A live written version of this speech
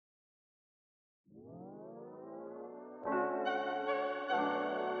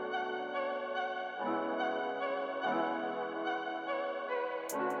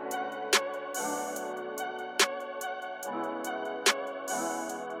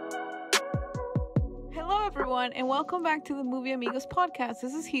everyone, and welcome back to the Movie Amigos podcast.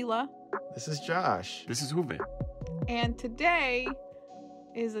 This is Gila, This is Josh. This is Juve. and today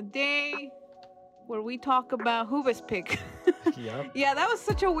is a day where we talk about Juve's pick. Yep. Yeah, that was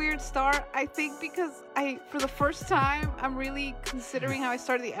such a weird start, I think, because for the first time, I'm really considering how I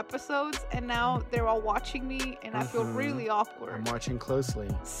started the episodes, and now they're all watching me, and I feel really awkward. I'm watching closely.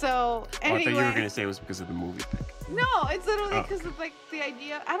 So, anyway. I thought you were going to say it was because of the movie pick. No, it's literally Oh, because of like the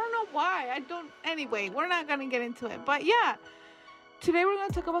idea. I don't know why. Anyway, we're not gonna get into it. But yeah, today we're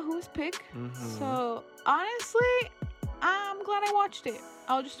gonna talk about who's pick. So honestly, I'm glad I watched it.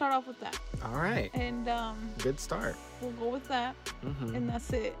 I'll just start off with that, All right. and Good start. we'll go with that, Mm-hmm. and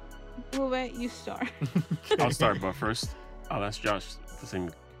that's it. Move you start. I'll start, but first, I'll ask Josh the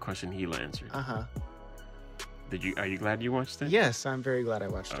same question Hila answered. Uh-huh. Are you glad you watched it? Yes, I'm very glad I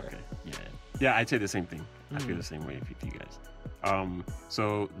watched Okay. it. Yeah, I'd say the same thing. I feel the same way with you guys.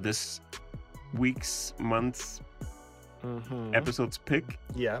 So this month's episode's pick,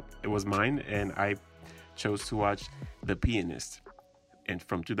 Yep. it was mine, and I chose to watch The Pianist, and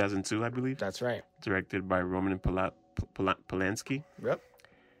from 2002, I believe, That's right. directed by Roman Polanski. Yep.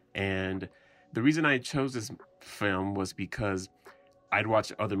 And the reason I chose this film was because I'd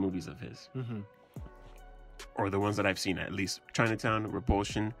watched other movies of his, Mm-hmm. or the ones that I've seen at least. Chinatown,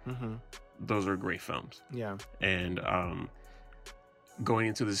 Repulsion, Mm-hmm. those are great films. Yeah. And going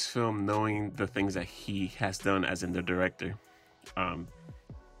into this film, knowing the things that he has done as in the director,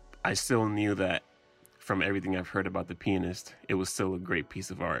 I still knew that from everything I've heard about The Pianist, it was still a great piece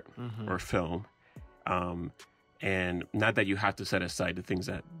of art or film. And not that you have to set aside the things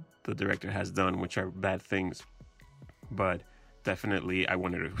that the director has done, which are bad things, but definitely I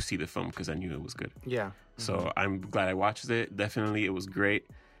wanted to see the film because I knew it was good. Yeah. So I'm glad I watched it. Definitely, it was great.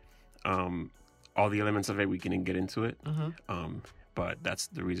 All the elements of it, we can get into it. But that's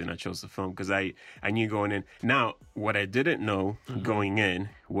the reason I chose the film, because I knew going in. Now, what I didn't know going in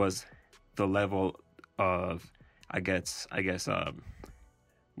was the level of, I guess,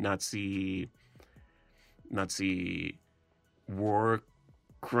 Nazi war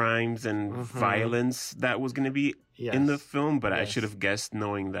crimes and violence that was going to be in the film. But I should have guessed,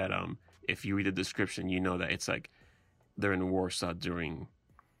 knowing that if you read the description, you know that it's like they're in Warsaw,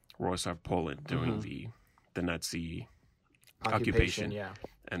 Poland, during the Nazi occupation. Yeah.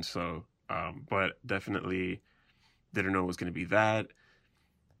 And so, but definitely didn't know it was going to be that,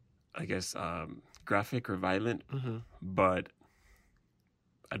 I guess, graphic or violent. But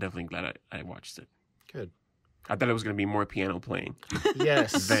I'm definitely glad I watched it. Good. I thought it was going to be more piano playing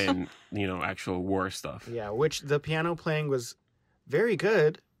Yes. than, actual war stuff. Yeah, which the piano playing was very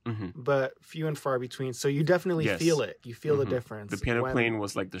good, but few and far between. So you definitely feel it. You feel the difference. The piano playing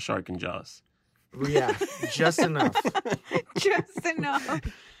was like the shark in Jaws. Yeah, just enough. Just enough.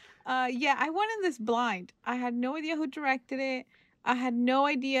 Yeah, I went in this blind. I had no idea who directed it. I had no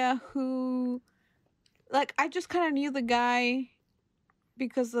idea who. Like, I just kind of knew the guy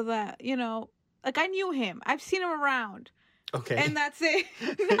because of that. Like, I knew him. I've seen him around. Okay. And that's it.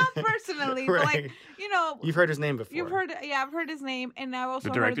 Not personally, but like, You've heard his name before. I've heard his name, and I've also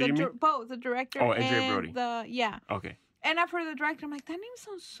The heard director, you mean? both the director Adrien and Brody. Okay. and I've heard the director. I'm like, that name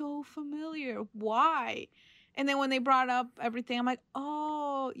sounds so familiar. Why? And then when they brought up everything, I'm like,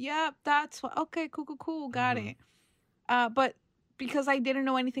 oh, yeah, that's what. Okay, cool, got it. But because I didn't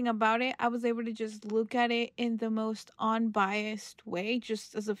know anything about it, I was able to just look at it in the most unbiased way,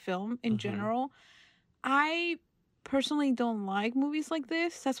 just as a film in general. I personally don't like movies like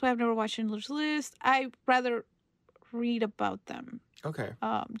this. That's why I've never watched Schindler's List. I rather read about them. Okay.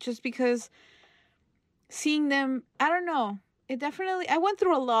 Just because seeing them, I don't know. I went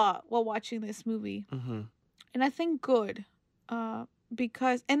through a lot while watching this movie. And I think good.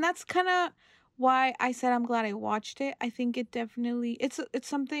 Because, and that's kind of why I said I'm glad I watched it. I think it definitely, it's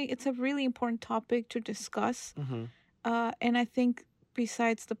a really important topic to discuss. And I think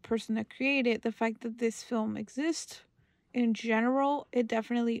besides the person that created, the fact that this film exists in general, it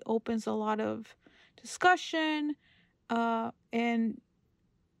definitely opens a lot of discussion. And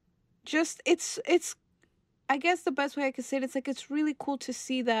just, it's, I guess the best way I could say it, it's like, it's really cool to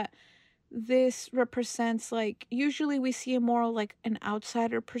see that this represents, like, usually we see a more like an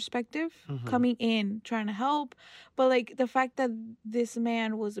outsider perspective coming in trying to help, but like the fact that this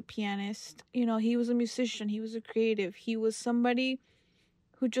man was a pianist, he was a musician, he was a creative, he was somebody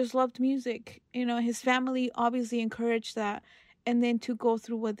who just loved music, his family obviously encouraged that, and then to go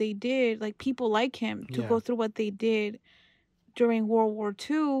through what they did, like people like him to go through what they did during World War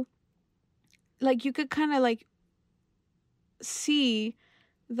II, like you could kind of like see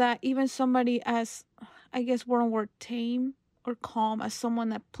that even somebody as, I guess, more tame or calm as someone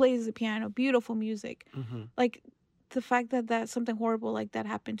that plays the piano, beautiful music. Mm-hmm. Like the fact that something horrible like that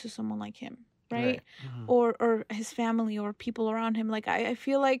happened to someone like him, right? Mm-hmm. Or his family or people around him. Like I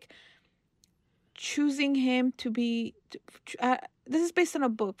feel like choosing him to be this is based on a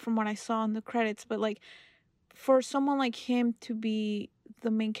book from what I saw in the credits, but like for someone like him to be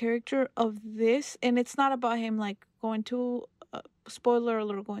the main character of this, and it's not about him like going to spoiler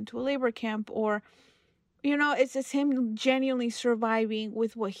alert, going to a labor camp, or it's just him genuinely surviving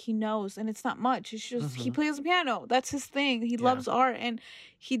with what he knows, and it's not much. It's just he plays the piano. That's his thing. He loves art, and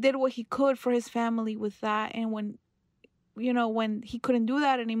he did what he could for his family with that. And when he couldn't do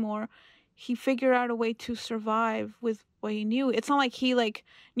that anymore, he figured out a way to survive with what he knew. It's not like he like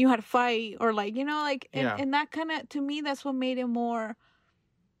knew how to fight or like and that kind of, to me, that's what made him more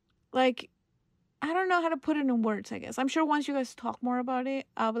like, I don't know how to put it in words, I guess. I'm sure once you guys talk more about it,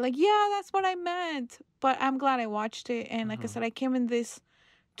 I'll be like, yeah, that's what I meant. But I'm glad I watched it. And like I said, I came in this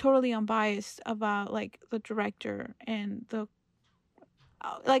totally unbiased about like the director and the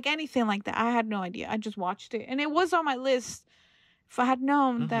like anything like that. I had no idea. I just watched it. And it was on my list. If I had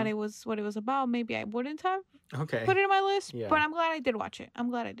known that it was what it was about, maybe I wouldn't have put it on my list. Yeah. But I'm glad I did watch it. I'm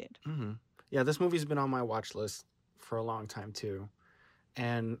glad I did. Mm-hmm. Yeah, this movie's been on my watch list for a long time too.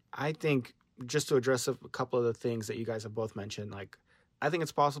 And I think, just to address a couple of the things that you guys have both mentioned, like, I think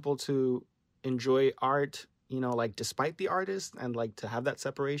it's possible to enjoy art, like, despite the artist, and like to have that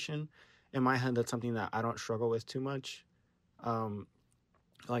separation. In my head, that's something that I don't struggle with too much.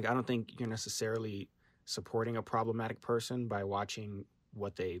 Like, I don't think you're necessarily supporting a problematic person by watching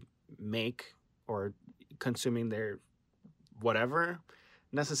what they make or consuming their whatever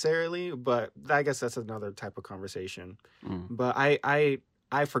necessarily, but I guess that's another type of conversation. But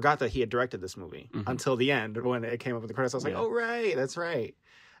I forgot that he had directed this movie until the end when it came up in the credits. I was like, oh right, that's right.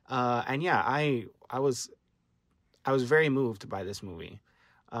 And yeah, I was very moved by this movie.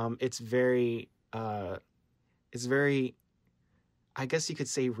 It's very, I guess you could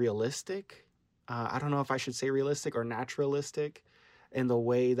say realistic. I don't know if I should say realistic or naturalistic in the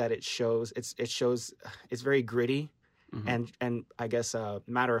way that it shows. It's very gritty and I guess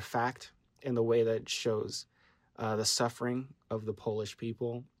matter of fact in the way that it shows the suffering of the Polish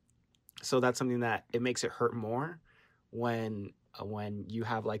people. So that's something that it makes it hurt more when you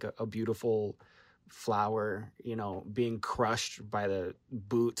have like a beautiful flower, being crushed by the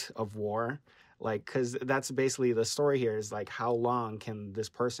boot of war. Like, because that's basically the story here, is like, how long can this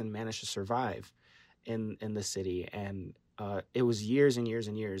person manage to survive in the city? And it was years and years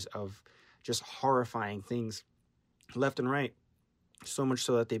and years of just horrifying things left and right, so much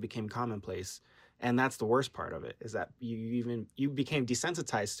so that they became commonplace. And that's the worst part of it, is that you became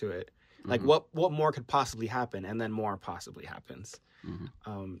desensitized to it. Like, what more could possibly happen? And then more possibly happens.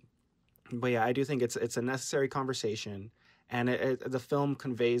 But yeah, I do think it's a necessary conversation, and the film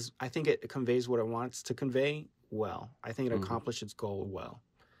conveys. I think it conveys what it wants to convey well. I think it accomplished its goal well.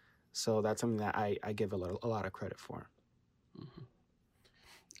 So that's something that I give a lot of credit for.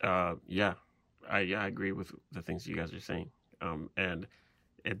 Yeah, I agree with the things you guys are saying, and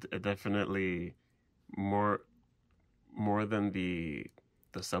it definitely more than the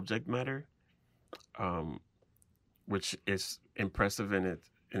subject matter, which is impressive in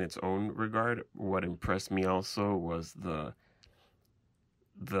its own regard. What impressed me also was the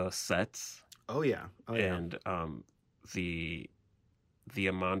sets. Oh yeah. And the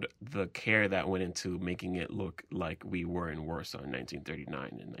care that went into making it look like we were in Warsaw in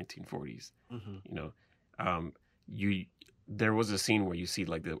 1939 and 1940s. There was a scene where you see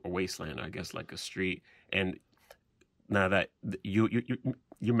like a wasteland, I guess, like a street, and now that you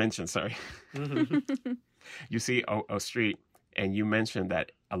mentioned, sorry, you see a street, and you mentioned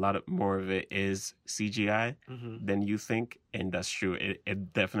that a lot of more of it is CGI than you think, and that's true.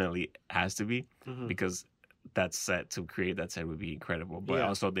 It definitely has to be, because that set, to create that set would be incredible. But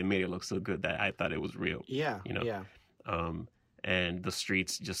also they made it look so good that I thought it was real. Yeah. And the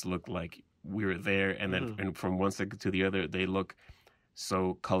streets just look like we were there, and then and from one second to the other, they look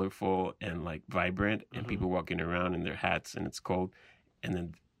so colorful and like vibrant, and people walking around in their hats, and it's cold, and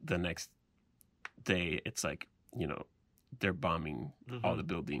then the next day it's like, they're bombing all the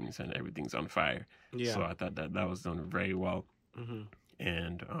buildings and everything's on fire. So I thought that was done very well.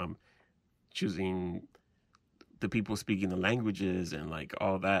 And choosing the people speaking the languages and like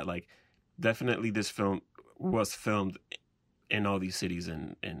all that, like, definitely this film was filmed in all these cities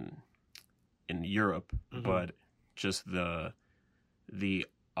in Europe, but just the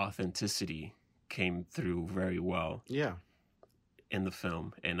authenticity came through very well in the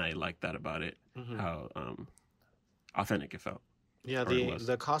film, and I like that about it, how authentic it felt. Yeah,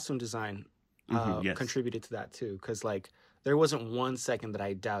 the costume design contributed to that too, because like there wasn't 1 second that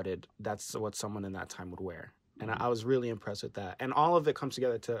I doubted that's what someone in that time would wear. And I was really impressed with that. And all of it comes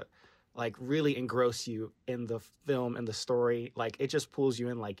together to like really engross you in the film and the story. Like it just pulls you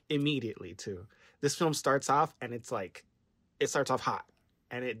in like immediately too. This film starts off and it's like, it starts off hot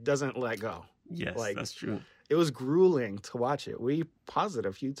and it doesn't let go. Yes, like, that's true. It was grueling to watch it. We paused it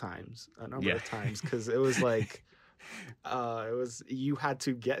a number of times, because it was like, you had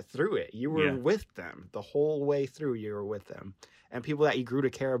to get through it. You were with them the whole way through. You were with them, and people that you grew to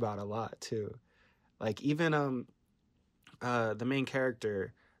care about a lot too. Like even the main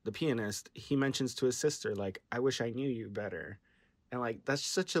character, the pianist, he mentions to his sister, like, I wish I knew you better. And like, that's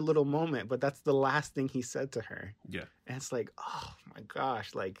such a little moment, but that's the last thing he said to her. Yeah. And it's like, oh my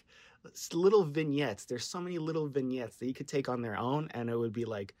gosh, like it's little vignettes. There's so many little vignettes that you could take on their own and it would be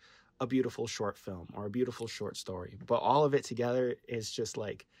like a beautiful short film or a beautiful short story. But all of it together is just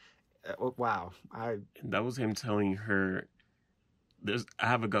like, wow. And that was him telling her, I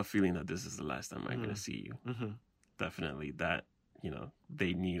have a gut feeling that this is the last time I'm going to see you. Mm-hmm. Definitely that,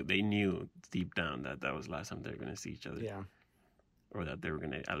 they knew deep down that was the last time they were going to see each other. Yeah. Or that they were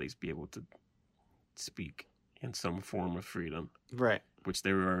going to at least be able to speak in some form of freedom. Right. Which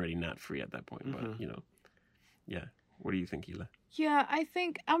they were already not free at that point. Mm-hmm. But, yeah. What do you think, Hila? Yeah, I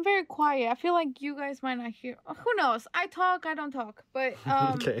think I'm very quiet. I feel like you guys might not hear. Who knows? I talk, I don't talk. But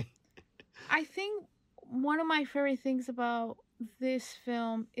okay. I think one of my favorite things about this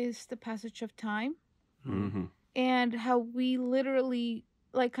film is the passage of time. Mm-hmm. And how we literally,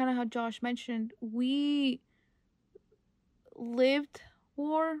 like kind of how Josh mentioned, we lived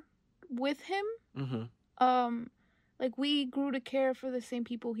war with him. Mm-hmm. Like we grew to care for the same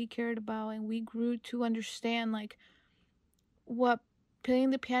people he cared about, and we grew to understand like what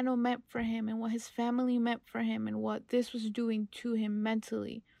playing the piano meant for him and what his family meant for him and what this was doing to him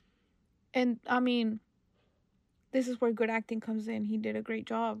mentally. And I mean, this is where good acting comes in. He did a great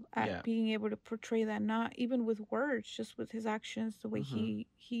job at being able to portray that, not even with words, just with his actions, the way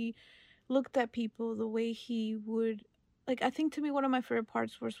he looked at people, the way he would, like, I think to me one of my favorite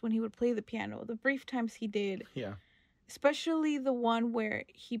parts was when he would play the piano, the brief times he did. Yeah. Especially the one where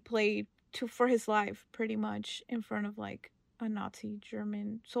he played for his life, pretty much, in front of, like, a Nazi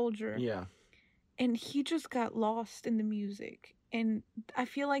German soldier. Yeah. And he just got lost in the music. And I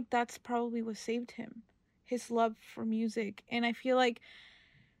feel like that's probably what saved him. His love for music. And I feel like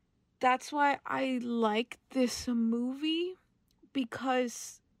that's why I like this movie,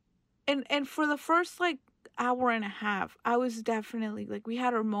 because and for the first like hour and a half, I was definitely like, we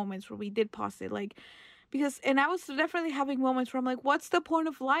had our moments where we did pause it, like, because, and I was definitely having moments where I'm like, what's the point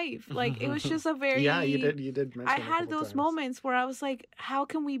of life? Like, it was just a very you did mention I had those moments where I was like, how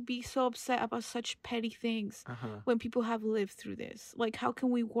can we be so upset about such petty things when people have lived through this? Like, how can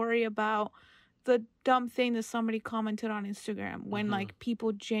we worry about the dumb thing that somebody commented on Instagram when like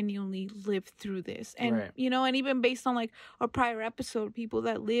people genuinely lived through this? And and even based on like a prior episode, people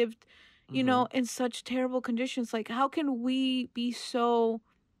that lived in such terrible conditions, like how can we be so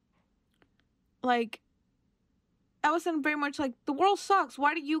like, I wasn't very much like, the world sucks,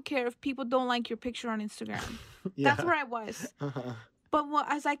 why do you care if people don't like your picture on Instagram? That's where I was. But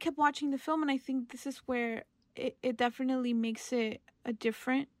as I kept watching the film, and I think this is where it definitely makes it a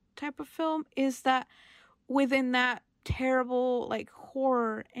different type of film, is that within that terrible like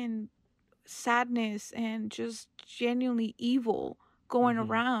horror and sadness and just genuinely evil going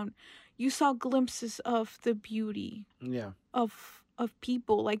around, you saw glimpses of the beauty of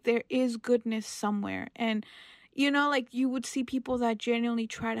people. Like there is goodness somewhere. And like you would see people that genuinely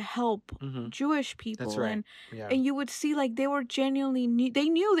try to help Jewish people. That's right. And you would see like they were genuinely they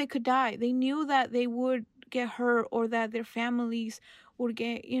knew they could die. They knew that they would get hurt, or that their families would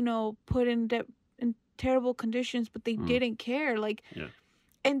get put in terrible conditions, but they didn't care. Like,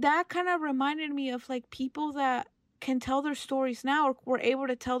 and that kind of reminded me of like people that can tell their stories now, or were able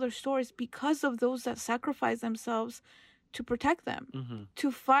to tell their stories because of those that sacrificed themselves to protect them,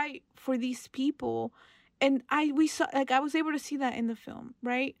 to fight for these people. And I was able to see that in the film,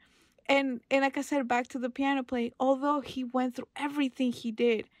 right? And like I said, back to the piano play, although he went through everything he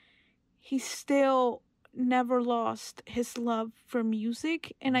did, he still never lost his love for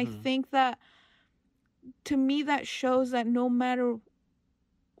music. And I think that, to me, that shows that no matter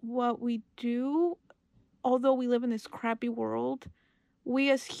what we do, although we live in this crappy world,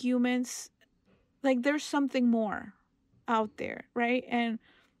 we as humans, like, there's something more out there, right? And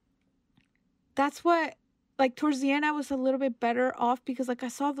that's what, like, towards the end, I was a little bit better off, because, like, I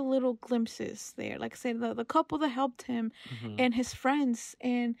saw the little glimpses there. Like I said, the couple that helped him and his friends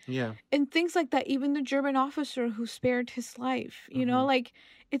and things like that. Even the German officer who spared his life, like,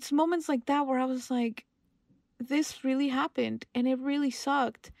 it's moments like that where I was like, this really happened and it really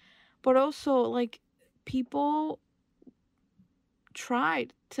sucked. But also, like, people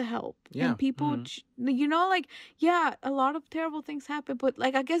tried to help. Yeah. And people, you know, like, yeah, a lot of terrible things happen, but,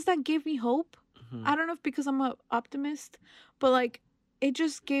 like, I guess that gave me hope. I don't know if because I'm an optimist, but, like, it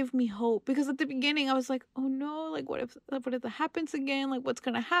just gave me hope. Because at the beginning, I was like, oh, no, like, what if that happens again? Like, what's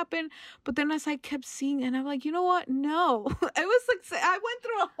going to happen? But then as I kept seeing, and I'm like, you know what? No. It was like, I went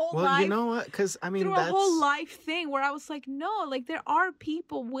through a whole life. Well, you know what? Because, I mean, through a whole life thing where I was like, no, like, there are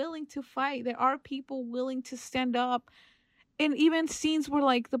people willing to fight. There are people willing to stand up. And even scenes where,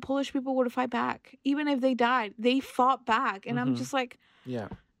 like, the Polish people would fight back. Even if they died, they fought back. And I'm just like, yeah.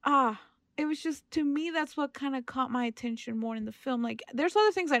 It was just, to me, that's what kind of caught my attention more in the film. Like, there's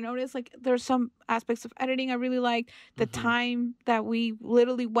other things I noticed. Like, there's some aspects of editing I really liked. The time that we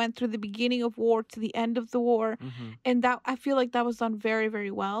literally went through the beginning of war to the end of the war. And that, I feel like that was done very,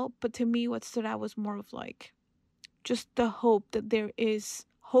 very well. But to me, what stood out was more of, like, just the hope that there is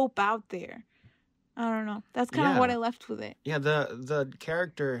hope out there. I don't know. That's kind of what I left with it. Yeah, the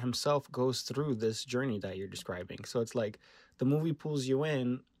character himself goes through this journey that you're describing. So it's like the movie pulls you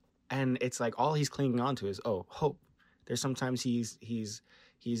in, and it's like all he's clinging on to is hope. There's sometimes he's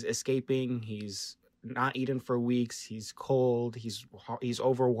escaping. He's not eaten for weeks. He's cold. He's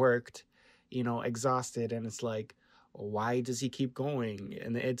overworked, you know, exhausted, and it's like, why does he keep going?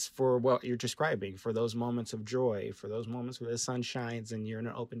 And it's for what you're describing, for those moments of joy, for those moments where the sun shines and you're in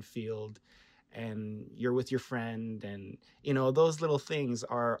an open field and you're with your friend, and, you know, those little things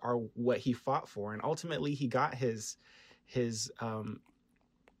are what he fought for. And ultimately he got his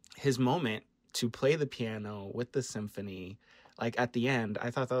moment to play the piano with the symphony. Like, at the end,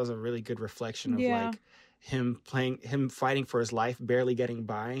 I thought that was a really good reflection of like him fighting for his life, barely getting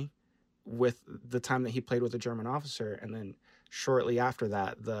by with the time that he played with a German officer. And then shortly after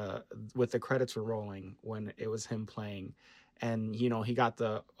that, with the credits were rolling, when it was him playing, and, you know, he got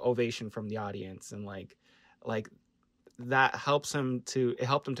the ovation from the audience, and like that helped him to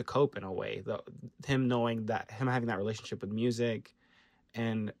cope in a way. Him knowing that, him having that relationship with music,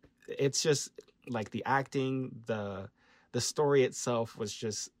 and it's just like the acting, the story itself was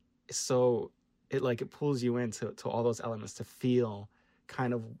just so, it pulls you into all those elements to feel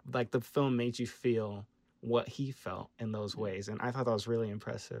kind of like the film made you feel what he felt in those ways. And I thought that was really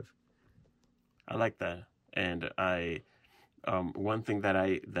impressive. I like that. And one thing that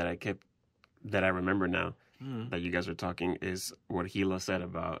I remember now that you guys were talking is what Hila said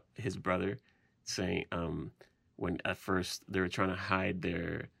about his brother, saying when at first they were trying to hide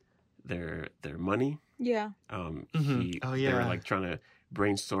their money. Yeah. They were like trying to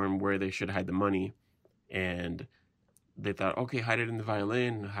brainstorm where they should hide the money, and they thought, okay, hide it in the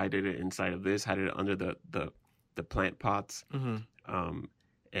violin, hide it inside of this, hide it under the plant pots.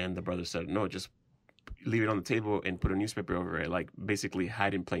 And the brother said, no, just leave it on the table and put a newspaper over it, like basically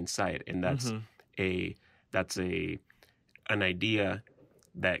hide in plain sight. And that's an idea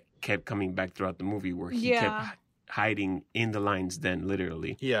that kept coming back throughout the movie, where he kept hiding in the lines, then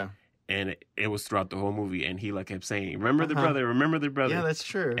literally. Yeah. And it was throughout the whole movie, and he kept saying, remember the brother, remember the brother. Yeah, that's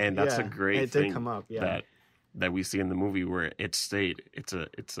true. And that's a great thing did come up, that we see in the movie, where it stayed. It's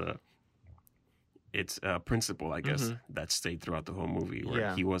a principle, I guess, that stayed throughout the whole movie,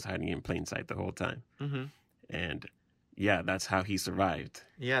 where he was hiding in plain sight the whole time. And yeah, that's how he survived.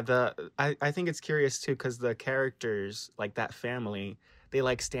 Yeah, I think it's curious too, because the characters, like that family, they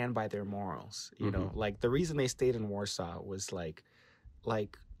like stand by their morals. You know, like the reason they stayed in Warsaw was like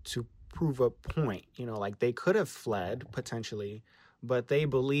to prove a point. You know, like they could have fled potentially, but they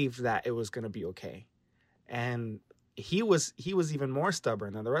believed that it was going to be okay. And he was even more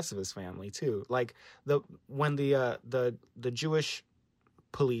stubborn than the rest of his family too. Like when the Jewish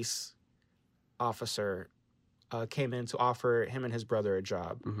police officer came in to offer him and his brother a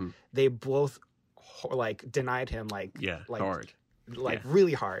job, they both denied him hard,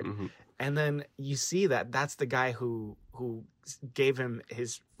 really hard. And then you see that that's the guy who gave him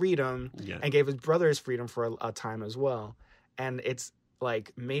his freedom and gave his brother his freedom for a time as well. And it's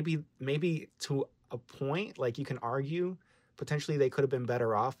like maybe to a point, like you can argue potentially they could have been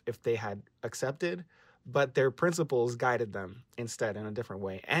better off if they had accepted, but their principles guided them instead in a different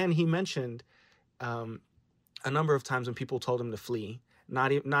way. And he mentioned a number of times when people told him to flee,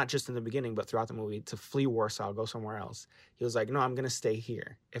 not just in the beginning, but throughout the movie, to flee Warsaw, go somewhere else. He was like, no, I'm going to stay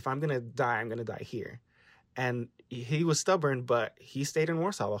here. If I'm going to die, I'm going to die here. And he was stubborn, but he stayed in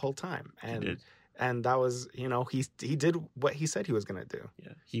Warsaw the whole time. And that was, you know, he did what he said he was going to do.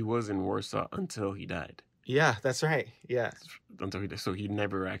 Yeah, he was in Warsaw until he died. Yeah, that's right. Yeah. Until he died. So he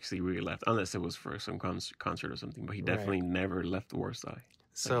never actually really left, unless it was for some concert or something. But he definitely never left Warsaw.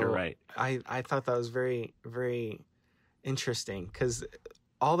 So you're right. I thought that was very, very interesting because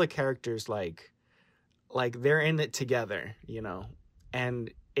all the characters like they're in it together, you know,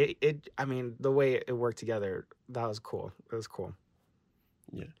 and it I mean the way it worked together, that was cool. It was cool.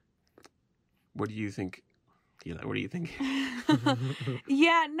 Yeah. What do you think, Eli? What do you think?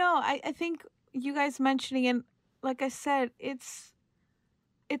 Yeah, no, I think you guys mentioning it, like I said, it's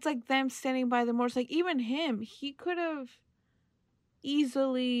like them standing by the moors. Like even him, he could have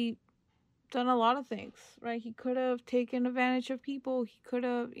easily done a lot of things, right? He could have taken advantage of people. He could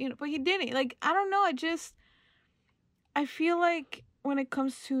have, but he didn't. Like, I don't know. I feel like when it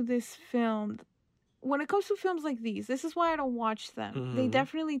comes to this film, when it comes to films like these, this is why I don't watch them. They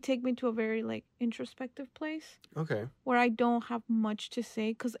definitely take me to a very like introspective place. Okay. Where I don't have much to say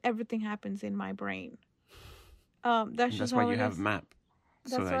because everything happens in my brain. That's why you have Map.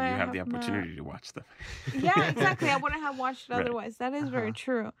 So that you have the opportunity to watch them. Yeah, exactly. I wouldn't have watched it otherwise. That is very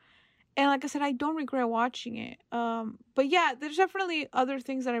true. And like I said, I don't regret watching it. But yeah, there's definitely other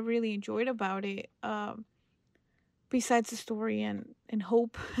things that I really enjoyed about it. Besides the story and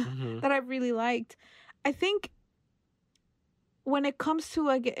hope that I really liked. I think when it comes to,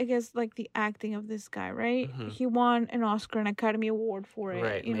 I guess, like the acting of this guy, right? He won an Oscar and Academy Award for it.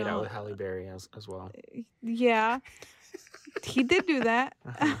 Right, made out with Halle Berry as well. Yeah, he did do that.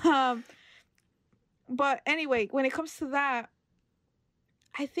 But anyway, when it comes to that,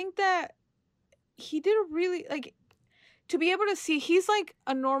 I think that he did a really, like, to be able to see, he's like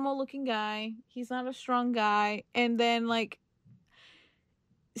a normal looking guy. He's not a strong guy. And then like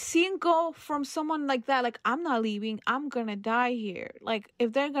seeing go from someone like that, like, I'm not leaving, I'm gonna die here. Like,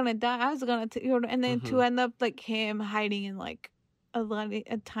 if they're gonna die, I was gonna, and then to end up like him hiding in like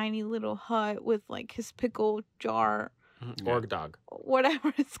a tiny little hut with like his pickle jar, Org dog,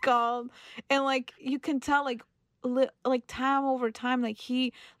 whatever it's called, and like you can tell like time over time, like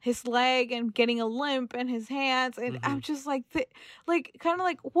his leg and getting a limp in his hands, and I'm just like kind of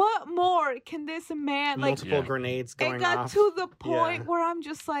like, what more can this man, like, multiple grenades going off. It got to the point where I'm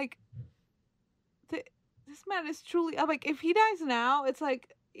just like, this man is truly, I'm like, if he dies now, it's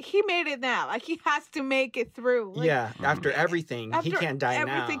like he made it now, like he has to make it through, like, after everything, he can't die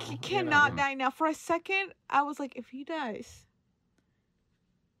now. He cannot die now. For a second I was like, if he dies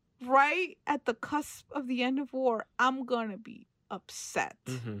right at the cusp of the end of war, I'm gonna be upset.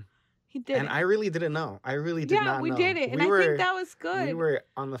 He did, and I really didn't know. I really did not know. Yeah, we did it, and I think that was good. We were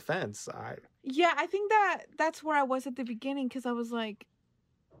on the fence. Yeah, I think that's where I was at the beginning, because I was like,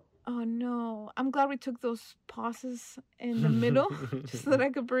 oh no. I'm glad we took those pauses in the middle just so that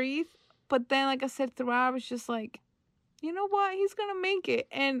I could breathe. But then, like I said, throughout, I was just like, you know what? He's gonna make it.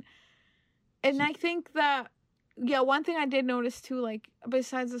 And I think that, yeah, one thing I did notice too, like,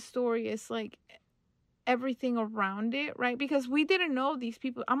 besides the story, is like everything around it, right? Because we didn't know these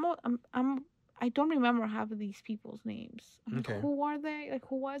people. I don't remember half of these people's names. I'm like, who are they? Like,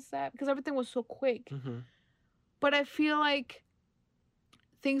 who was that? Because everything was so quick. But I feel like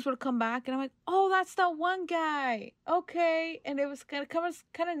things would come back, and I'm like, oh, that's that one guy. Okay. And it was kind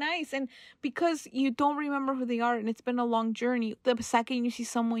of nice. And because you don't remember who they are, and it's been a long journey, the second you see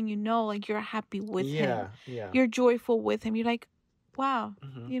someone, like, you're happy with him. Yeah. You're joyful with him. You're like, wow,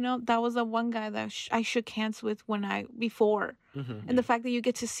 that was the one guy that I shook hands with before. And the fact that you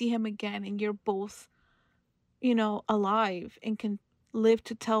get to see him again, and you're both, alive and can live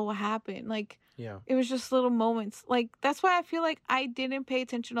to tell what happened. Like, it was just little moments. Like, that's why I feel like I didn't pay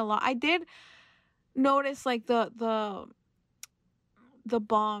attention a lot. I did notice like the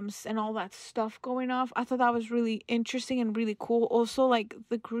bombs and all that stuff going off. I thought that was really interesting and really cool. Also, like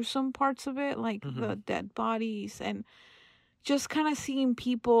the gruesome parts of it, like the dead bodies, and just kind of seeing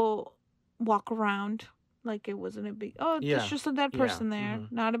people walk around like it wasn't a big, it's just a dead person there.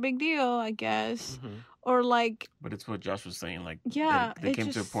 Not a big deal, I guess. Or like, but it's what Josh was saying. Like, yeah, they came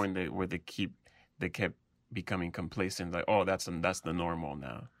to a point where they kept becoming complacent. Like, oh, that's the normal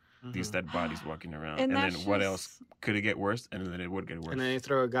now. These dead bodies walking around, and then what else? Could it get worse? And then it would get worse. And then they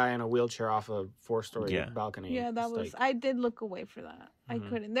throw a guy in a wheelchair off a 4-story balcony. Yeah, that was. I did look away for that. I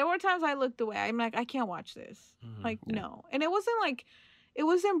couldn't. There were times I looked away. I'm like, I can't watch this. Like, no. And it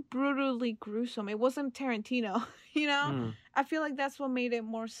wasn't brutally gruesome. It wasn't Tarantino. I feel like that's what made it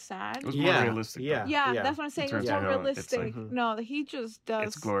more sad. It was more realistic. Yeah, that's what I'm saying. It was more realistic. No, he just does.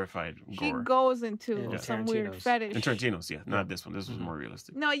 It's glorified gore. He goes into some weird fetish. And Tarantino's, not this one. This was more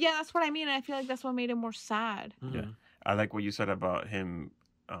realistic. No, yeah, that's what I mean. And I feel like that's what made it more sad. Yeah, I like what you said about him.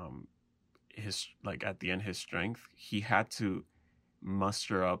 His, like, at the end, his strength. He had to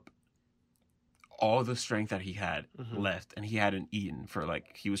muster up all the strength that he had left, and he hadn't eaten for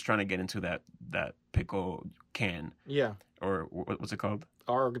like, he was trying to get into that pickle can. Yeah. Or what's it called?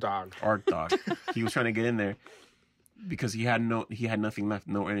 Arg dog. He was trying to get in there because he had nothing left,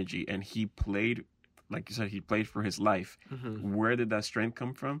 no energy, and he played, like you said, he played for his life. Where did that strength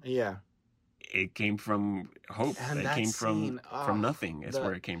come from? Yeah. It came from hope. And it came from nothing. Is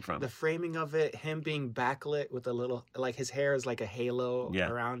where it came from. The framing of it, him being backlit with a little, like his hair is like a halo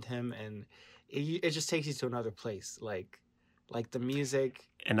around him, and it just takes you to another place. Like the music.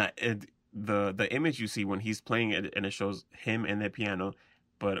 And the image you see when he's playing it, and it shows him and the piano,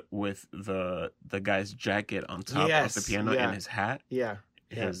 but with the guy's jacket on top of the piano and his hat. Yeah.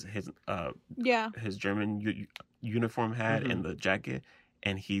 His German uniform hat and the jacket.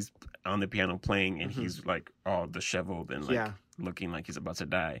 And he's on the piano playing, and he's like all disheveled and like looking like he's about to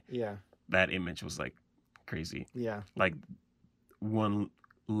die. Yeah, that image was like crazy. Yeah, like one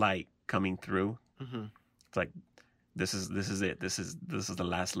light coming through. It's like this is it. This is the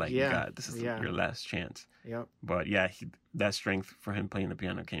last light you got. This is your last chance. Yep. But that strength for him playing the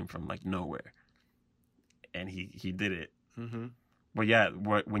piano came from like nowhere, and he did it.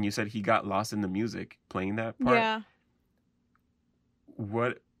 But when you said he got lost in the music playing that part. Yeah.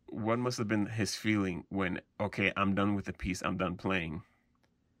 What must have been his feeling when, okay, I'm done with the piece, I'm done playing.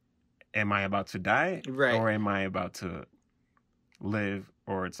 Am I about to die? Right. Or am I about to live?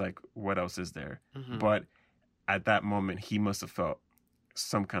 Or it's like, what else is there? But at that moment, he must have felt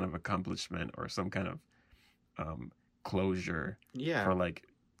some kind of accomplishment or some kind of closure. Yeah. For like,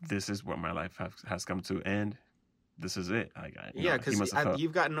 this is what my life has come to, and this is it. Because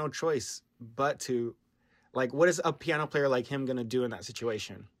you've got no choice but to... Like, what is a piano player like him going to do in that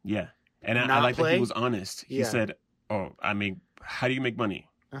situation? Yeah. And I like that he was honest. He said, how do you make money?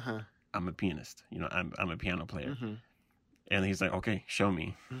 I'm a pianist. I'm a piano player. And he's like, okay, show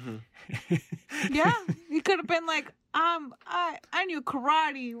me. Yeah. He could have been like, I knew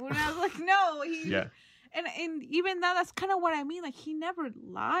karate. When I was like, no. And even that's kind of what I mean. Like, he never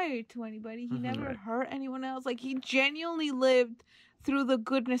lied to anybody. He never hurt anyone else. Like, he genuinely lived through the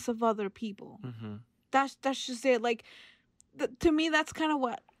goodness of other people. That's just it. Like, to me, that's kind of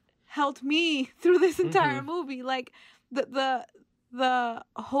what helped me through this entire movie. Like, the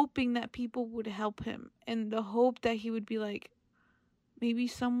hoping that people would help him, and the hope that he would be like, maybe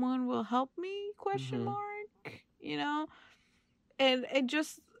someone will help me? ? And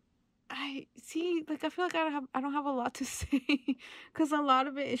just, I see. Like, I feel like I don't have a lot to say because a lot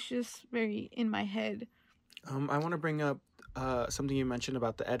of it is just very in my head. I want to bring up something you mentioned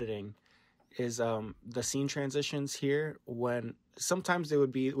about the editing. Is the scene transitions here, when sometimes they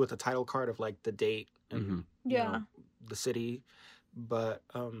would be with a title card of like the date and the city, but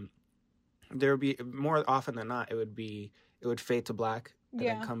there would be, more often than not, it would fade to black and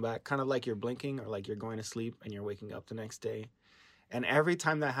then come back, kind of like you're blinking or like you're going to sleep and you're waking up the next day. And every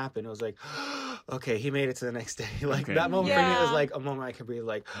time that happened, it was like, okay, he made it to the next day. Like that moment for me was like a moment I could breathe,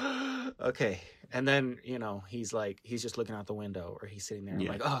 like, okay. And then, he's just looking out the window, or he's sitting there. I'm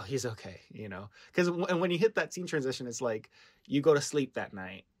like, oh, he's okay, Because when you hit that scene transition, it's like you go to sleep that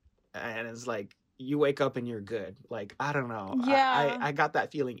night, and it's like you wake up and you're good. Like, I don't know. Yeah. I got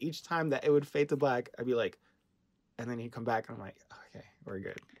that feeling each time that it would fade to black. I'd be like, and then he'd come back, and I'm like, okay, we're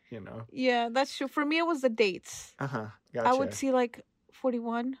good, Yeah, that's true. For me, it was the dates. Gotcha. I would see like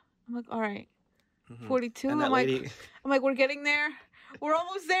 41. I'm like, all right. 42. I'm like, we're getting there. We're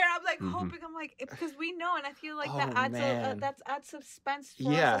almost there. I'm like hoping. I'm like, because we know, and I feel like that adds suspense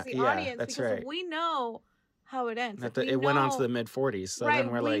for us as the audience, because we know how it ends. It went on to the mid 40s, so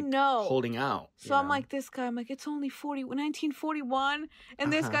then we're like holding out. So I'm like, this guy. I'm like, it's only 1941,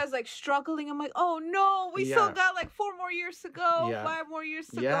 and this guy's like struggling. I'm like, oh no, we still got like 4 more years to go, 5 more years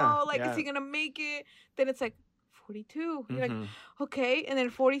to go. Like, is he gonna make it? Then it's like 42. You're like, okay, and then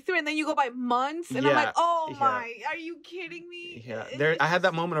 43, and then you go by months, and I'm like, oh my, are you kidding me? Yeah, I had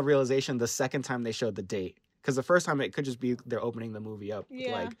that moment of realization the second time they showed the date, because the first time it could just be they're opening the movie up with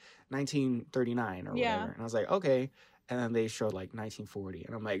like 1939 or whatever, and I was like, okay, and then they showed like 1940,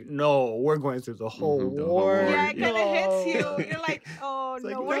 and I'm like, no, we're going through the whole war. Yeah, it kind of hits you. You're like, oh no,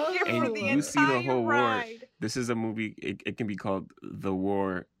 like, we're here for the entire ride. War. This is a movie. It can be called The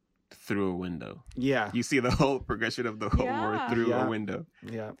War Through a Window. Yeah. You see the whole progression of the whole war through a window.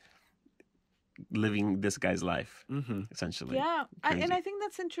 Yeah. Living this guy's life, essentially. Yeah. And I think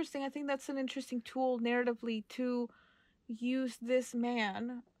that's interesting. I think that's an interesting tool narratively to use this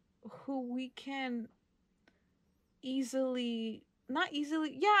man who we can I'm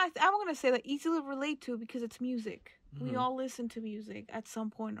going to say that easily relate to, because it's music. We all listen to music at some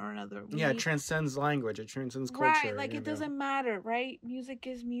point or another. It transcends language. It transcends culture. Right, like it doesn't matter, right? Music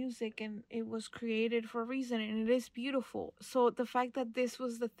is music, and it was created for a reason, and it is beautiful. So the fact that this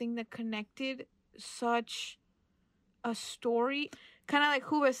was the thing that connected such a story, kind of like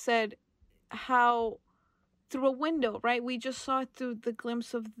Huba said, how through a window, right? We just saw it through the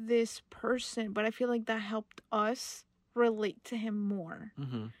glimpse of this person, but I feel like that helped us relate to him more.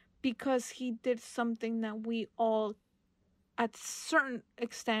 Because he did something that we all, at certain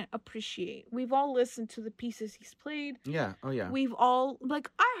extent, appreciate. We've all listened to the pieces he's played. Yeah. Oh, yeah. We've all, like,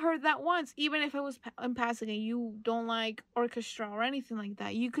 I heard that once. Even if it was in passing and you don't like orchestra or anything like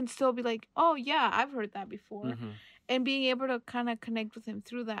that, you can still be like, oh, yeah, I've heard that before. And being able to kind of connect with him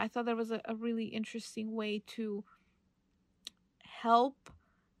through that, I thought that was a really interesting way to help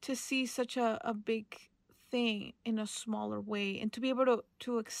to see such a big thing in a smaller way, and to be able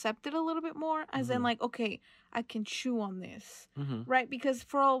to accept it a little bit more, as in like, okay, I can chew on this, right? Because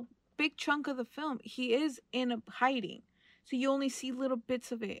for a big chunk of the film, he is in a hiding, so you only see little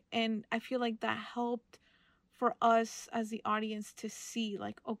bits of it, and I feel like that helped for us as the audience to see,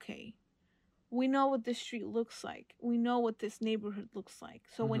 like, okay, we know what this street looks like, we know what this neighborhood looks like,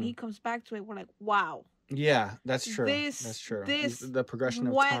 so when he comes back to it, we're like, wow, yeah, that's true. That's true. This the progression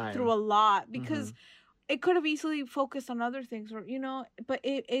of went time through a lot, because it could have easily focused on other things, or but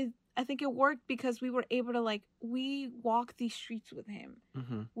it I think it worked because we were able to, like, we walked these streets with him.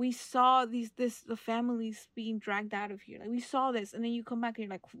 We saw the families being dragged out of here. Like, we saw this, and then you come back and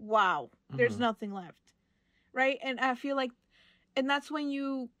you're like, wow, there's nothing left, right? And I feel like, and that's when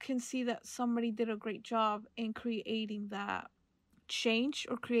you can see that somebody did a great job in creating that change,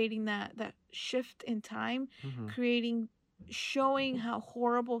 or creating that shift in time, showing how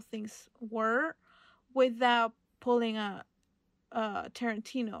horrible things were, without pulling a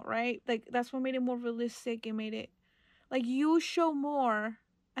Tarantino, right? Like, that's what made it more realistic. It made it, like, you show more.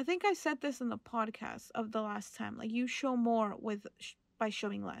 I think I said this in the podcast of the last time. Like, you show more by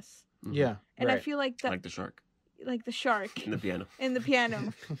showing less. Yeah. And right. I feel like that, like the shark in the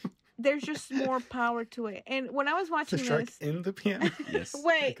piano. There's just more power to it. And when I was watching the shark this, in the piano. Yes.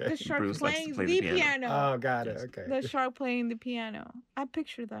 Wait, Okay. the shark Bruce likes to playing play the the piano. piano. Oh, got it. Yes. Okay. The shark playing the piano. I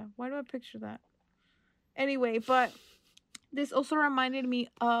picture that. Why do I picture that? Anyway, but this also reminded me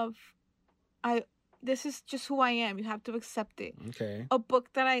of, this is just who I am. You have to accept it. Okay. A book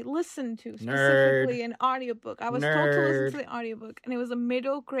that I listened to, specifically Nerd. an audiobook. I was told to listen to the audiobook, and it was a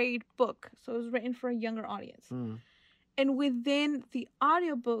middle grade book, so it was written for a younger audience. And within the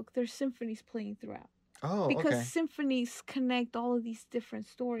audiobook, there's symphonies playing throughout. Oh, because symphonies connect all of these different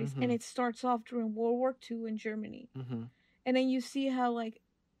stories, and it starts off during World War II in Germany. And then you see how, like,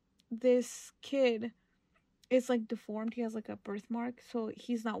 this kid is, like, deformed. He has, like, a birthmark, so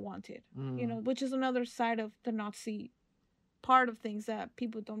he's not wanted, which is another side of the Nazi part of things that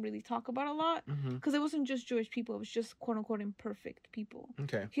people don't really talk about a lot, because it wasn't just Jewish people, it was just quote-unquote imperfect people.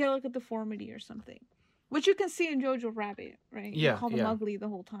 Okay. He had, like, a deformity or something, which you can see in Jojo Rabbit, right? Yeah, You called him ugly the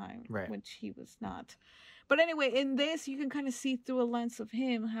whole time, right? Which he was not. But anyway, in this, you can kind of see through a lens of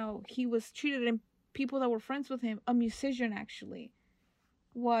him how he was treated, and people that were friends with him, a musician actually,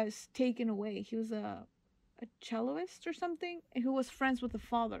 was taken away. He was a celloist or something, who was friends with the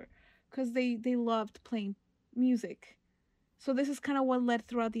father, because they loved playing music. So this is kind of what led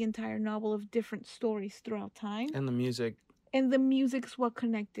throughout the entire novel of different stories throughout time. And the music. And the music's what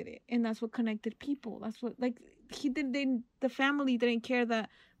connected it, and that's what connected people. That's what, like, the family didn't care that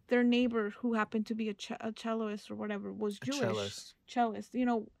their neighbor, who happened to be a celloist or whatever, was Jewish. Cellist.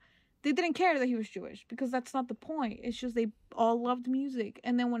 They didn't care that he was Jewish, because that's not the point. It's just they all loved music.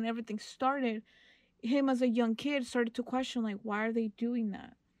 And then when everything started, him as a young kid started to question, like, why are they doing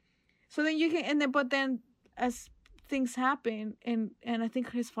that? So then but then as things happen, and I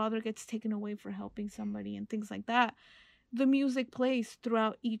think his father gets taken away for helping somebody and things like that, the music plays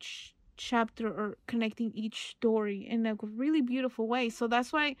throughout each chapter, or connecting each story in a really beautiful way. So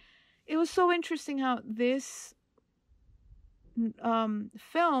that's why it was so interesting how this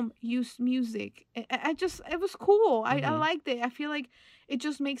film used music. It was cool. I liked it. I feel like it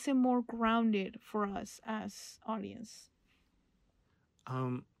just makes it more grounded for us as audience.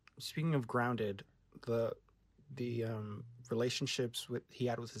 Speaking of grounded, the relationships he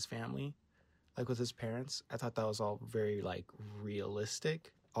had with his family, like with his parents, I thought that was all very, like,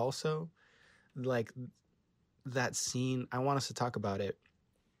 realistic. Also, like, that scene, I want us to talk about it,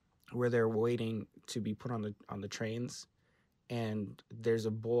 where they're waiting to be put on the trains, and there's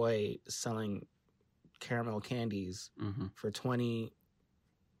a boy selling caramel candies for 20,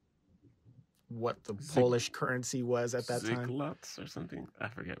 what the Polish currency was at that time. Ziklots or something. I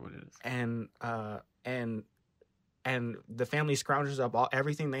forget what it is. And and the family scrounges up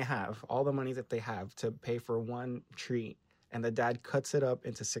everything they have, all the money that they have, to pay for one treat, and the dad cuts it up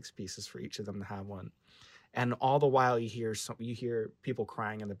into 6 pieces for each of them to have one. And all the while you hear people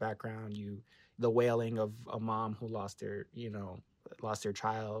crying in the background, the wailing of a mom who lost their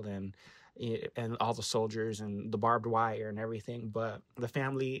child, and all the soldiers and the barbed wire and everything. But the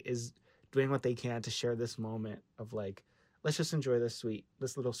family is doing what they can to share this moment of like, let's just enjoy this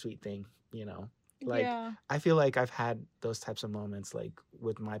little sweet thing, Like, Yeah. I feel like I've had those types of moments, like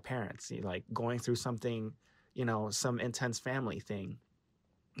with my parents, like going through something, some intense family thing.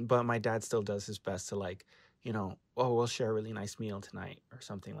 But my dad still does his best to like, oh, we'll share a really nice meal tonight or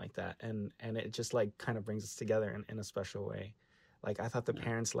something like that. And it just like kind of brings us together in a special way. Like, I thought the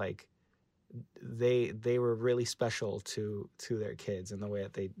parents, like, they were really special to their kids in the way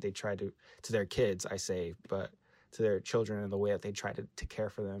that they tried to their kids, I say, but to their children in the way that they tried to care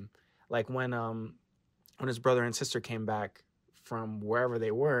for them. Like when his brother and sister came back from wherever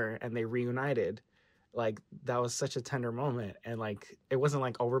they were and they reunited, like, that was such a tender moment. And like, it wasn't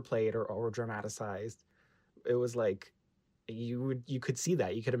like overplayed or over dramatized. It was like, you could see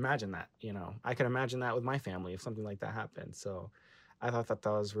that, you could imagine that, I could imagine that with my family if something like that happened. So I thought that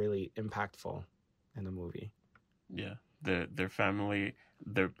was really impactful in the movie. Yeah, their family,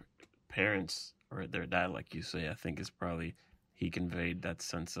 their parents, or their dad, like you say, I think is probably, he conveyed that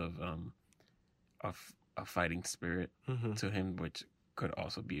sense of a fighting spirit to him, which could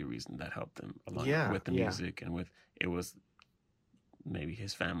also be a reason that helped him along with the music and with, it was maybe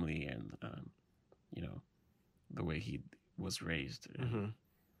his family and the way he was raised.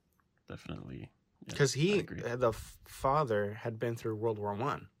 Definitely. Because the father had been through World War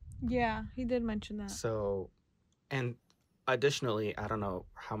I. Yeah, he did mention that. So, and additionally, I don't know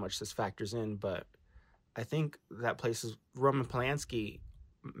how much this factors in, but I think that Roman Polanski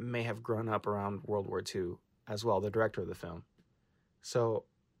may have grown up around World War II as well, the director of the film. So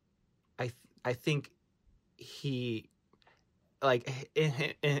I think he, like,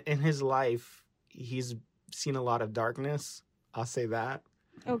 in his life, he's seen a lot of darkness. I'll say that.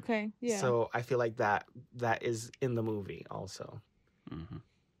 Okay, yeah. So I feel like that is in the movie also. Mm-hmm.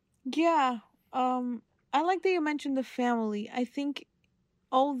 Yeah. I like that you mentioned the family. I think,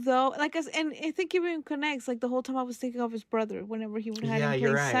 although, and I think it even connects. Like, the whole time I was thinking of his brother whenever he would have in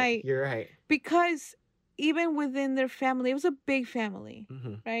plain sight. You're right. Because even within their family, it was a big family,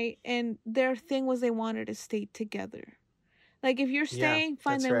 right? And their thing was they wanted to stay together. Like, if you're staying,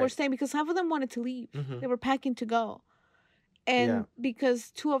 fine, then we're staying. Because half of them wanted to leave. They were packing to go. And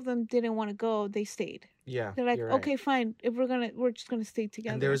because 2 of them didn't want to go, they stayed. Yeah. They're like, okay, fine. If we're just gonna stay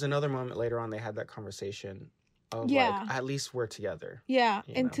together. And there was another moment later on, they had that conversation of like, at least we're together. Yeah.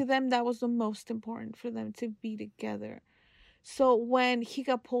 And to them, that was the most important, for them to be together. So when he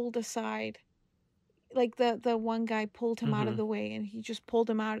got pulled aside, like the one guy pulled him out of the way, and he just pulled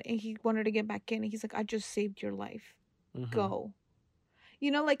him out, and he wanted to get back in, and he's like, I just saved your life. Go.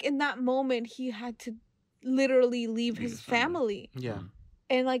 Like, in that moment, he had to literally leave his family. Yeah.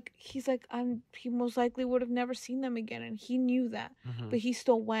 And like, he's like, he most likely would have never seen them again, and he knew that, but he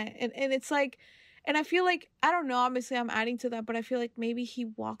still went. And it's like, and I feel like, I don't know, obviously I'm adding to that, but I feel like maybe he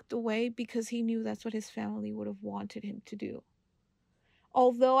walked away because he knew that's what his family would have wanted him to do.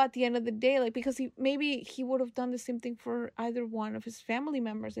 Although at the end of the day, like, because he would have done the same thing for either one of his family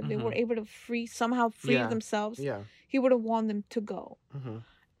members if they were able to somehow free themselves. Yeah. He would have wanted them to go.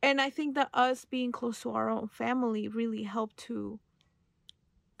 And I think that us being close to our own family really helped to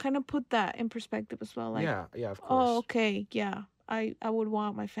kind of put that in perspective as well. Like, yeah, of course. Oh, okay, yeah, I would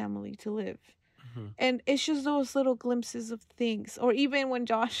want my family to live. And it's just those little glimpses of things. Or even when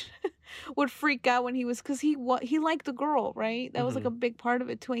Josh would freak out when because he liked the girl, right? That was like a big part of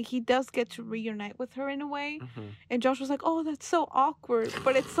it too. And he does get to reunite with her in a way. And Josh was like, oh, that's so awkward.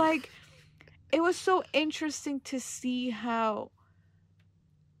 But it's like, it was so interesting to see how,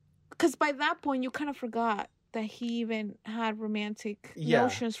 because by that point you kind of forgot that he even had romantic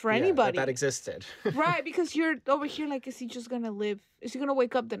notions for anybody. That existed. Right, because you're over here like, is he just going to live? Is he going to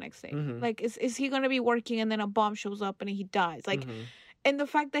wake up the next day? Like, is he going to be working and then a bomb shows up and he dies? Like, and the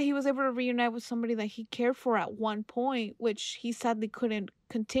fact that he was able to reunite with somebody that he cared for at one point, which he sadly couldn't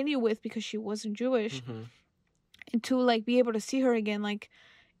continue with because she wasn't Jewish, and to, like, be able to see her again, like,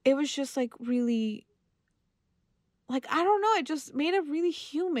 it was just, like, really... Like, I don't know, it just made it really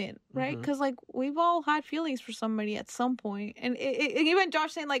human, right? Because, like, we've all had feelings for somebody at some point. And even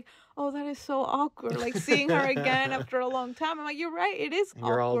Josh saying, like, oh, that is so awkward, like, seeing her again after a long time. I'm like, you're right, it is awkward.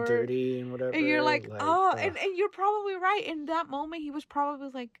 You're all dirty and whatever. And you're like and you're probably right. In that moment, he was probably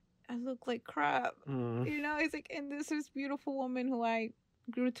like, I look like crap. He's like, and this is beautiful woman who I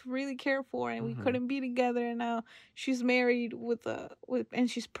grew to really care for, and we Mhm. couldn't be together. And now she's married and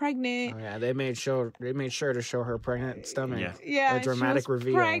she's pregnant. Oh yeah, they made sure to show her pregnant stomach. Yeah. Yeah, A dramatic she was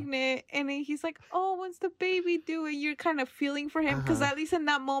reveal. pregnant, and then he's like, "Oh, when's the baby due?" And you're kind of feeling for him because Uh-huh. at least in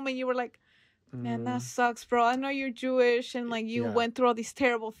that moment you were like, "Man, that Mm, sucks, bro. I know you're Jewish and like you Yeah. went through all these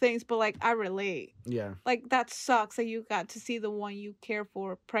terrible things, but like I relate. yeah. Like that sucks that you got to see the one you care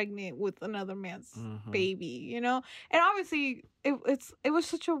for pregnant with another man's Mhm. baby, you know." And obviously, it was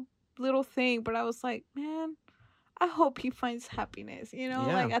such a little thing, but I was like, man, I hope he finds happiness, you know,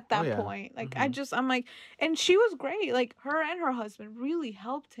 Yeah. like at Oh, that yeah. point. Like Mhm. I'm like, and she was great. Like her and her husband really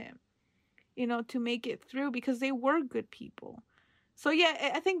helped him, you know, to make it through because they were good people. So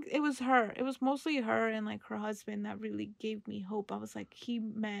yeah, I think it was her. It was mostly her and like her husband that really gave me hope. I was like, he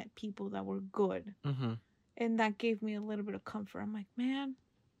met people that were good, Mhm. and that gave me a little bit of comfort. I'm like, man,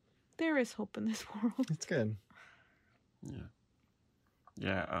 there is hope in this world. It's good. Yeah.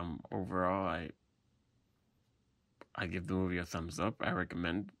 Yeah. Overall, I give the movie a thumbs up. I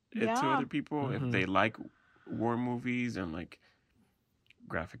recommend it to Yeah. other people Mhm. if they like war movies and like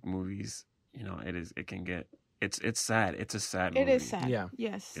graphic movies. You know, it can get it's sad. It's a sad movie. It is sad. Yeah.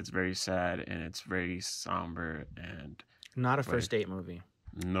 Yes. It's very sad and it's very somber and Not a But first date movie.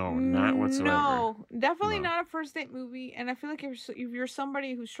 no, not whatsoever. No, definitely No. not a first date movie. And I feel like if you're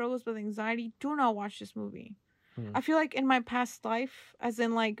somebody who struggles with anxiety, do not watch this movie. Hmm. I feel like in my past life, as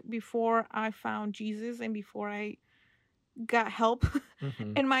in like before I found Jesus and before I got help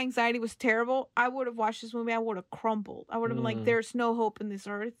Mhm. and my anxiety was terrible, I would have watched this movie. I would have crumbled. I would have been like, "There's no hope in this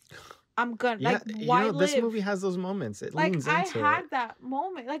earth. I'm gonna Yeah, like why live?" this movie has those moments. It Like leans I into had it. that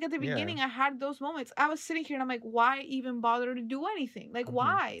moment. Like at the Yeah. beginning, I had those moments. I was sitting here and I'm like, why even bother to do anything? Like Mhm.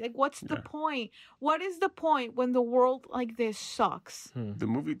 why? Like what's the Yeah. point? What is the point when the world like this sucks? The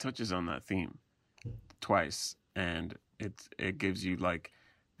movie touches on that theme twice, and it gives you like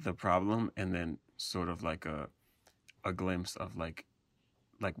the problem, and then sort of like a glimpse of like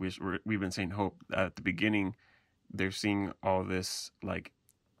we've been saying hope at the beginning. They're seeing all this like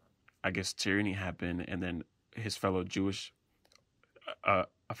I guess tyranny happen, and then his fellow Jewish, a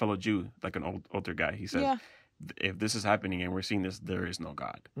fellow Jew, like an older guy, he said, Yeah, if this is happening and we're seeing this, there is no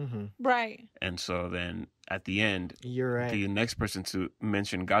God. Mm-hmm. right. And so then at the end, You're right. the next person to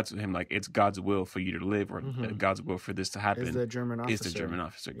mention God to him, like it's God's will for you to live, or Mhm. God's will for this to happen, Is the German officer. is the German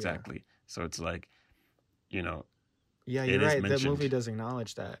officer. Exactly. So it's like, you know, Yeah, it you're is right. The mentioned. movie does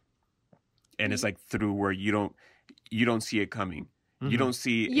acknowledge that. and it's like through where you don't see it coming. You Mhm. don't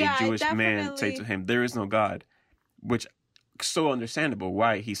see Yeah, a it Jewish man say definitely- to him, "There is no God," which so understandable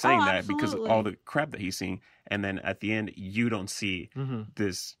why he's saying Oh, that because of all absolutely. the crap that he's seeing. And then at the end, you don't see Mhm.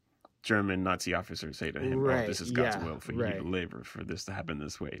 this German Nazi officer say to him, Right, "Oh, this is God's yeah, will for you right. to live, or for this to happen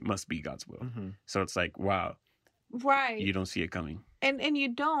this way. It must be God's will." Mhm. So it's like, wow, Right. you don't see it coming. And you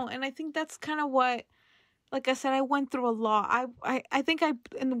don't. And I think that's kind of what, like I said, I went through a lot. I think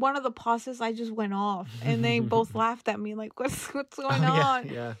in one of the pauses I just went off, and they both laughed at me like, what's going on?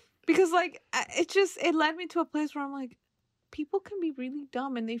 Yeah. Because like it led me to a place where I'm like, people can be really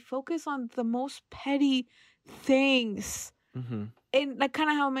dumb and they focus on the most petty things. Mm-hmm. And like kind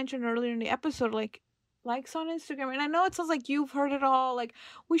of how I mentioned earlier in the episode, like likes on Instagram. And I know it sounds like you've heard it all, like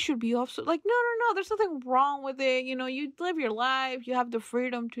we should be off. So like, no, there's nothing wrong with it. You know, you live your life, you have the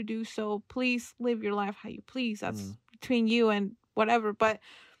freedom to do so. Please live your life how you please. That's between you and whatever. But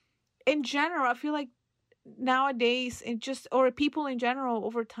in general, I feel like nowadays or people in general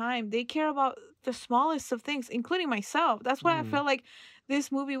over time, they care about the smallest of things, including myself. That's why I felt like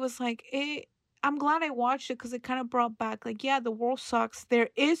this movie was like I'm glad I watched it because it kind of brought back like, yeah, the world sucks, there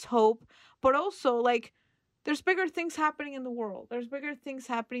is hope, but also like there's bigger things happening in the world. There's bigger things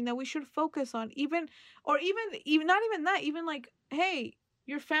happening that we should focus on. Even not even that, even like, hey,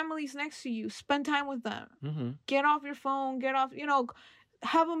 your family's next to you, spend time with them. Mm-hmm. Get off your phone,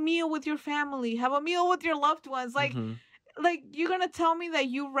 have a meal with your family, have a meal with your loved ones. Like, like you're gonna tell me that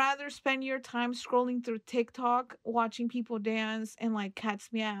you rather spend your time scrolling through TikTok, watching people dance and like cats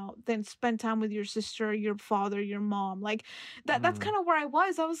meow, than spend time with your sister, your father, your mom. Like that's kind of where I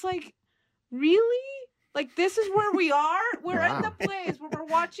was like, really? Like this is where we are? We're in the place where we're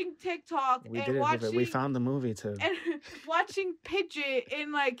watching TikTok We found the movie too. And watching Pidget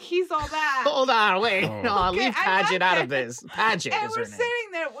and like he's all that. Hold on, wait. Oh. No, Okay, leave Paget out of this. Paget And is we're her name.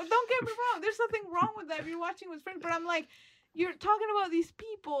 sitting there. Well, don't get me wrong. There's nothing wrong with that if you're watching with friends. But I'm like, you're talking about these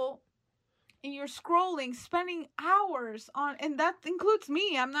people and you're scrolling, spending hours on, and that includes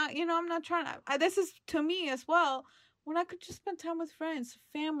me. I'm not trying to, this is to me as well, when I could just spend time with friends,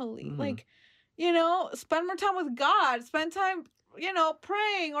 family, like, spend more time with God, spend time,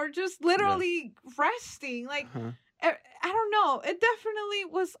 praying or just literally resting. Like, I don't know. It definitely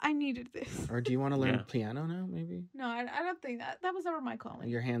was. I needed this. Or do you want to learn Yeah. piano now? Maybe No, I don't think that was ever my calling.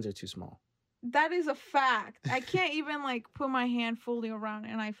 your hands are too small. That is a fact. I can't even like put my hand fully around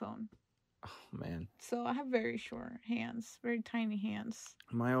an iPhone. Oh man. So I have very short hands, very tiny hands.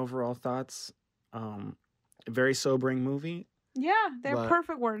 My overall thoughts. Very sobering movie. Yeah, they're But,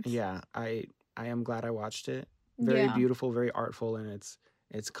 perfect words. Yeah, I am glad I watched it. Very Yeah. beautiful, very artful in its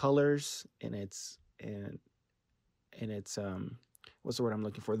colors and its what's the word I'm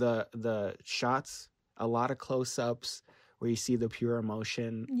looking for? The shots, a lot of close ups where you see the pure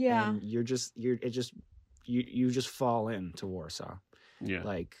emotion. Yeah. And you just fall into Warsaw. Yeah.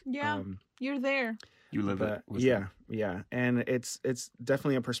 Like Yeah. You're there. You live but it. with yeah, them. yeah, and it's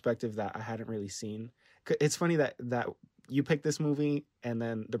definitely a perspective that I hadn't really seen. It's funny that you picked this movie, and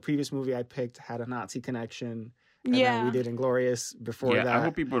then the previous movie I picked had a Nazi connection. And Yeah. then we did Inglorious before Yeah, that. I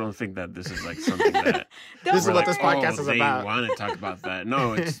hope people don't think that this is like something that Don't This is we're what like, this podcast is they about. want to talk about that.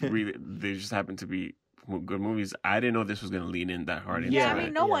 No, it's really they just happen to be good movies. I didn't know this was going to lean in that hard into Yeah, Yeah, I it.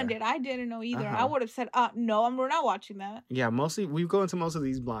 mean, no one yeah. did. I didn't know either. I Uh-huh. would have said, no, we're not watching that. Yeah, mostly we go into most of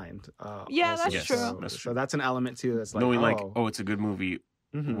these blind. Yeah, also, that's Yes, true. that's So true. that's an element too. That's like, Knowing oh, like, oh, it's a good movie,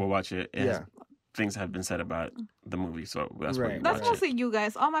 mhm. we'll watch it. It has Yeah. things have been said about the movie, so that's why Right, we That's watch it. mostly you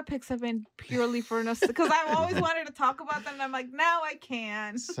guys. All my picks have been purely for nostalgia because I've always wanted to talk about them. And I'm like, now I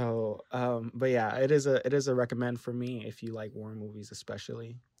can. So, but yeah, it is a recommend for me if you like war movies,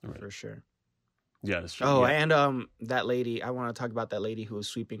 especially Right. for sure. Yeah, that's true. Oh, yeah. and that lady, I want to talk about that lady who was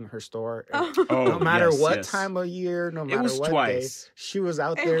sweeping her store. Oh, No matter yes, what yes. time of year, no It matter was what twice. day, she was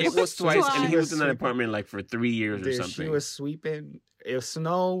out It there. It was twice, and he She was in that sweeping. apartment like for 3 years or Dude, something. she was sweeping. If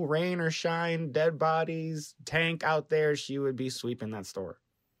snow, rain, or shine, dead bodies, tank out there, she would be sweeping that store.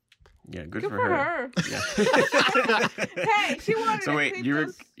 Yeah, good, Good for for her. her. Yeah. Hey, she wanted So to wait, clean you're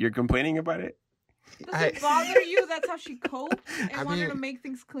those- you're complaining about it? Does I- it bother you? That's how she coped and I wanted mean, to make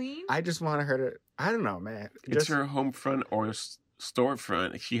things clean? I just wanted her to. I don't know, man. It's her home front or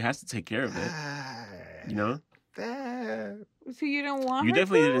storefront. She has to take care of it. You know, So you don't want you her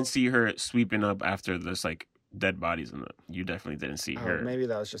definitely to? didn't see her sweeping up after this like dead bodies in it. You definitely didn't see Oh, her. maybe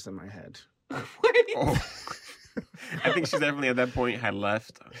that was just in my head. Wait. Oh. I think she definitely at that point had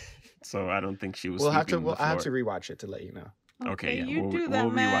left, so I don't think she was. We'll have to. sweeping the I have to floor. rewatch it to let you know. Okay, yeah, you we'll- do that,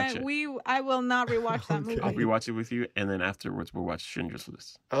 we'll man. rewatch it. I will not rewatch that Okay. movie. I'll rewatch it with you, and then afterwards we'll watch Schindler's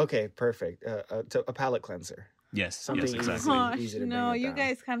List. Okay, perfect. A palate cleanser. Yes, Something yes, easy. exactly. Gosh, Easy to no, bring it you down.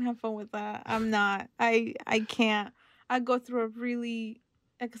 guys can't have fun with that. I'm not. I can't. I go through a really,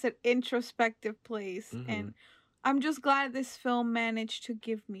 like I said, introspective place, Mhm. and I'm just glad this film managed to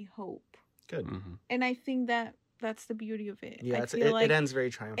give me hope. Good. Mhm. And I think that that's the beauty of it. Yeah, I it, feel like it ends very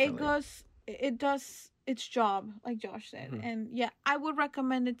triumphantly. it does its job, like Josh said. Mhm. And yeah, I would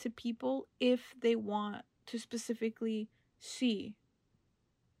recommend it to people if they want to specifically see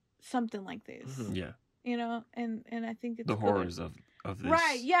something like this. Mhm. Yeah, You know, and I think it's the good. horrors of this,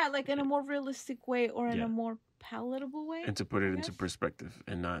 Right, yeah, like in a more realistic way or in Yeah. a more palatable way. and to put it I into guess. perspective,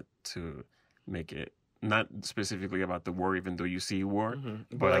 and not to make it not specifically about the war, even though you see war. Mhm.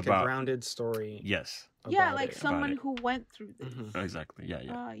 But but like about- a grounded story. Yes, Yeah, about like it. someone it. who went through this. Mhm. exactly. Yeah,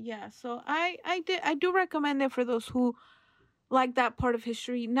 yeah. Yeah, so I do recommend it for those who like that part of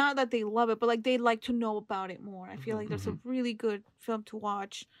history. Not that they love it, but like they'd like to know about it more. I feel like that's a really good film to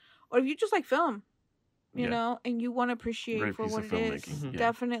watch. Or if you just like film, you Yeah. know, and you want to appreciate Great for piece what of it is, filmmaking. Yeah.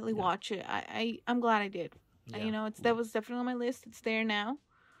 definitely Yeah. watch it. I'm glad I did. Yeah. You know, that was definitely on my list. It's there now.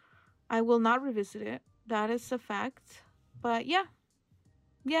 I will not revisit it. That is a fact. But yeah,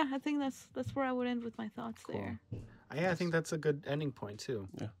 I think that's where I would end with my thoughts Cool. there. Yeah, I think that's a good ending point too.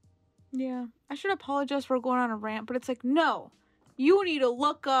 Yeah, I should apologize for going on a rant, but it's like, no, you need to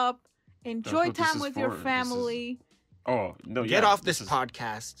look up, enjoy what this time is with your for. This is- family. Oh no! Get yeah, off this is-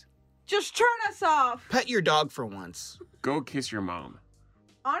 podcast. Just turn us off. Pet your dog for once. Go kiss your mom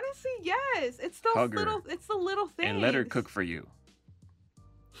Honestly, yes, it's those Hug her. it's the little things. and let her cook for you.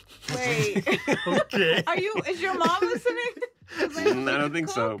 Wait, Okay. is your mom listening? 'Cause I know I you don't think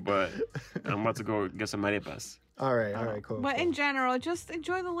so, cook. but I'm about to go get some arepas. All right, cool. But cool. in general, just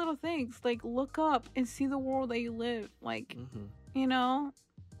enjoy the little things. Like, look up and see the world that you live. Like, Mhm. you know,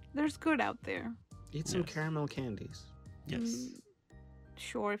 there's good out there. Eat some Yes. caramel candies. Yes,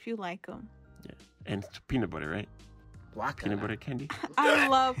 Sure, if you like them. and peanut butter, right? Peanut butter candy. I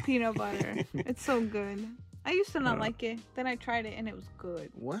love peanut butter. It's so good. I used to not Uh. like it. Then I tried it and it was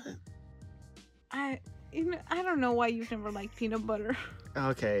good. What? I don't know why you've never liked peanut butter.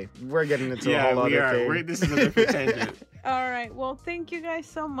 Okay, we're getting into a Yeah, whole we other are. thing. This is a different tangent. All right. Well, thank you guys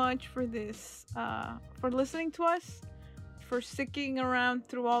so much for this, for listening to us, for sticking around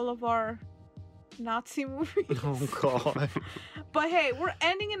through all of our Nazi movies. Oh God. But hey, we're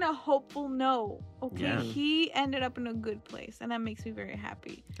ending in a hopeful note. Okay, Yeah. he ended up in a good place, and that makes me very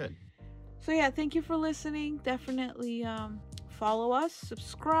happy. Good. So yeah, thank you for listening. Definitely follow us,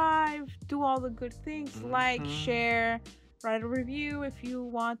 subscribe, do all the good things, like, share, write a review if you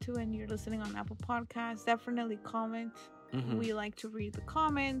want to, and you're listening on Apple Podcasts. Definitely comment. We like to read the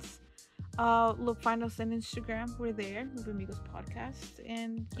comments. Find us on Instagram. We're there, Movie Amigos Podcast,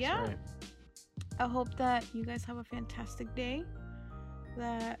 and yeah. That's right. I hope that you guys have a fantastic day,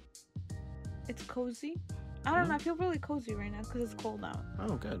 that it's cozy. I don't know, I feel really cozy right now because it's cold out.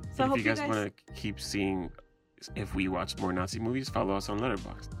 Oh, good. So I hope if you guys want to keep seeing if we watch more Nazi movies, follow us on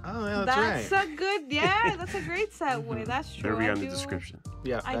Letterboxd. Oh, yeah, that's right. a good, that's a great segue. That's true. They'll be on the description.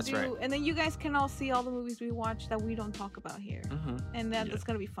 Yeah, I that's do. right. And then you guys can all see all the movies we watch that we don't talk about here. And that's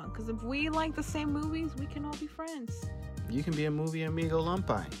going to be fun because if we like the same movies, we can all be friends. You can be a movie amigo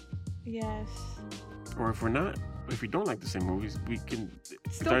lumpi. Yes. Or if we're not, if we don't like the same movies, we can.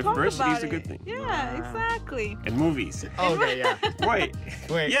 Still talk diversity about is a good it. thing. Yeah, exactly. And movies. Okay, yeah. Wait.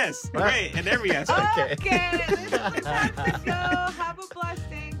 Yes. Wait. In every aspect. Okay. This is the time to go. Have a blessed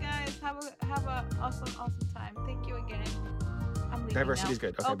day, guys. Have a awesome time. Thank you again. I'm leaving Diversity now. is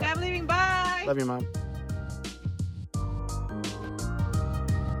good. Okay, Okay, bye. I'm leaving. Bye. Love you, Mom.